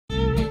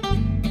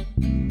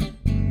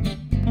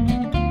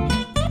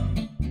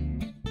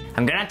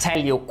I'm gonna tell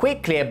you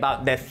quickly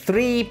about the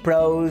 3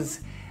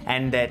 pros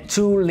and the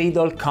 2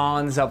 little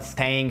cons of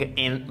staying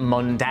in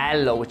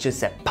Mondello, which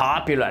is a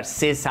popular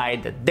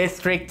seaside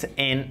district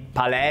in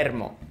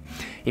Palermo.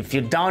 If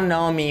you don't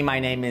know me, my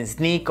name is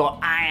Nico.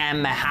 I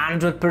am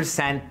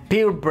 100%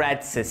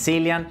 purebred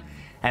Sicilian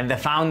and the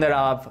founder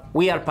of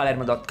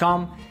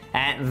wearepalermo.com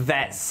and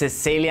the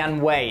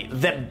Sicilian Way,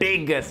 the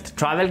biggest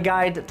travel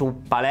guide to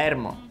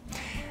Palermo.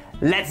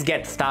 Let's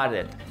get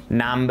started.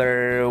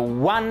 Number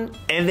 1,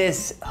 it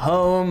is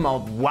home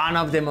of one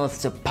of the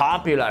most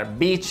popular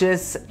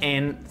beaches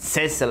in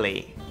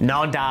Sicily.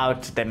 No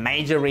doubt the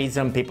major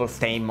reason people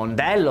stay in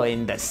Mondello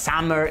in the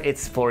summer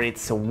is for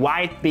its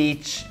white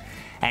beach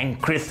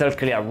and crystal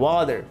clear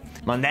water.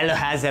 Mondello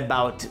has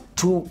about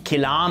 2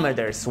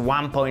 kilometers,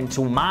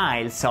 1.2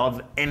 miles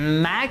of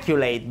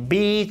immaculate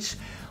beach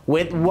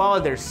with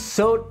water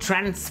so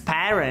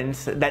transparent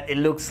that it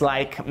looks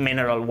like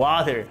mineral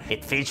water.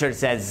 It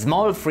features a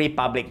small free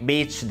public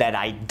beach that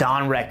I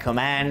don't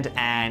recommend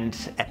and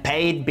a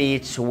paid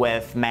beach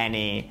with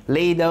many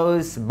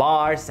lidos,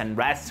 bars and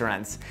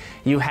restaurants.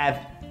 You have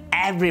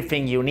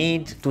everything you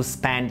need to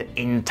spend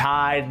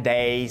entire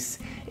days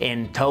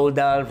in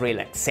total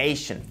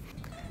relaxation.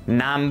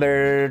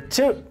 Number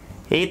 2.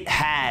 It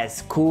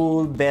has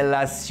cool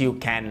villas you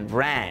can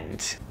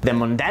rent. The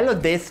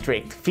Mondello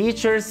district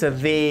features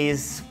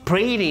these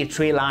pretty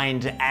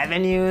tree-lined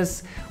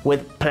avenues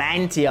with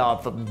plenty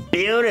of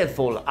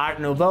beautiful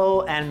Art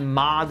Nouveau and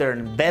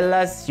modern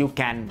villas you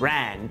can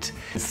rent.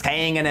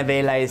 Staying in a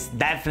villa is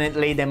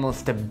definitely the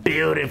most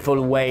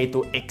beautiful way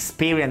to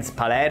experience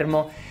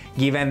Palermo,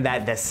 given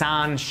that the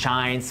sun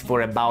shines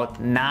for about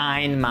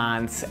 9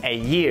 months a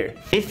year.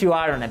 If you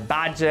are on a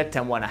budget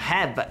and want to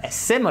have a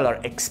similar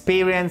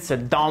experience,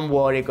 don't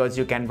worry, because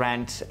you can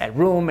rent a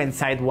room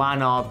inside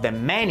one of the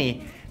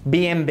many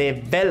B&B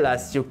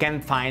villas you can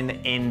find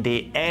in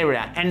the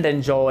area and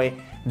enjoy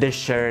the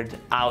shared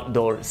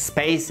outdoor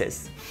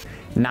spaces.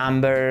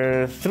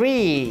 Number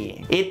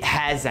 3. It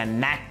has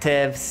an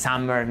active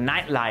summer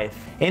nightlife.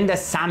 In the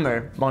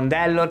summer,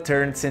 Mondello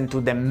turns into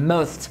the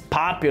most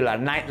popular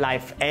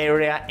nightlife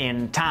area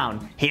in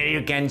town. Here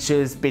you can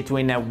choose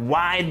between a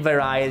wide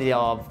variety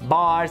of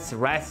bars,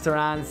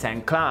 restaurants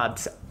and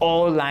clubs,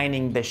 all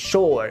lining the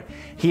shore.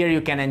 Here you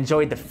can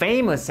enjoy the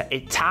famous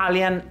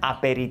Italian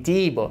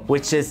aperitivo,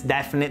 which is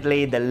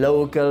definitely the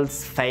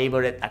locals'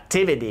 favorite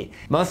activity.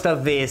 Most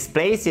of these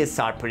places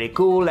are pretty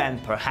cool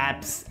and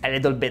perhaps a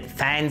little bit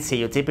fancy.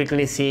 You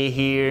typically see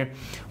here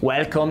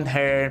welcomed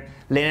hair,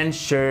 linen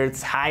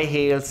shirts, high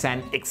heels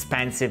and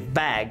expensive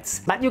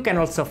bags. But you can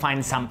also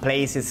find some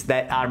places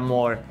that are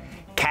more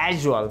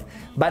casual,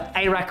 but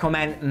I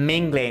recommend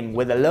mingling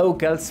with the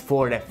locals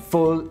for the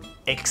full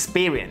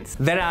experience.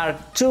 There are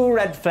 2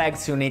 red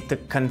flags you need to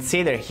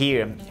consider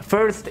here.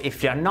 First,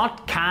 if you're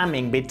not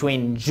coming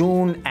between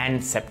June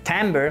and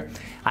September,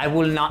 I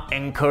will not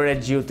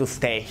encourage you to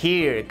stay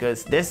here,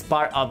 because this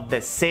part of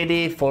the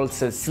city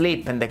falls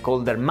asleep in the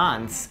colder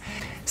months.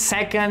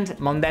 Second,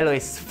 Mondello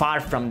is far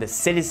from the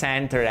city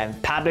center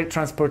and public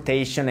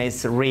transportation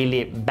is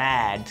really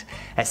bad,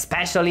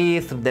 especially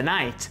through the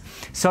night.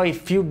 So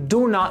if you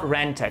do not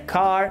rent a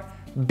car,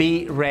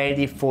 be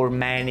ready for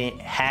many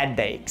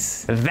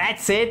headaches.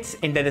 That's it.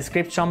 In the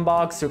description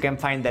box you can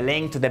find the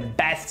link to the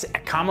best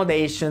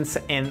accommodations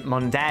in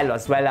Mondello,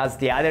 as well as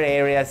the other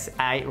areas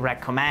I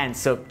recommend,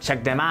 so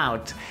check them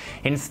out.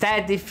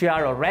 Instead, if you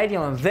are already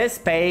on this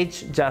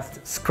page,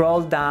 just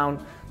scroll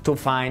down to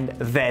find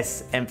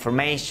this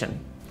information.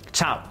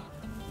 Ciao!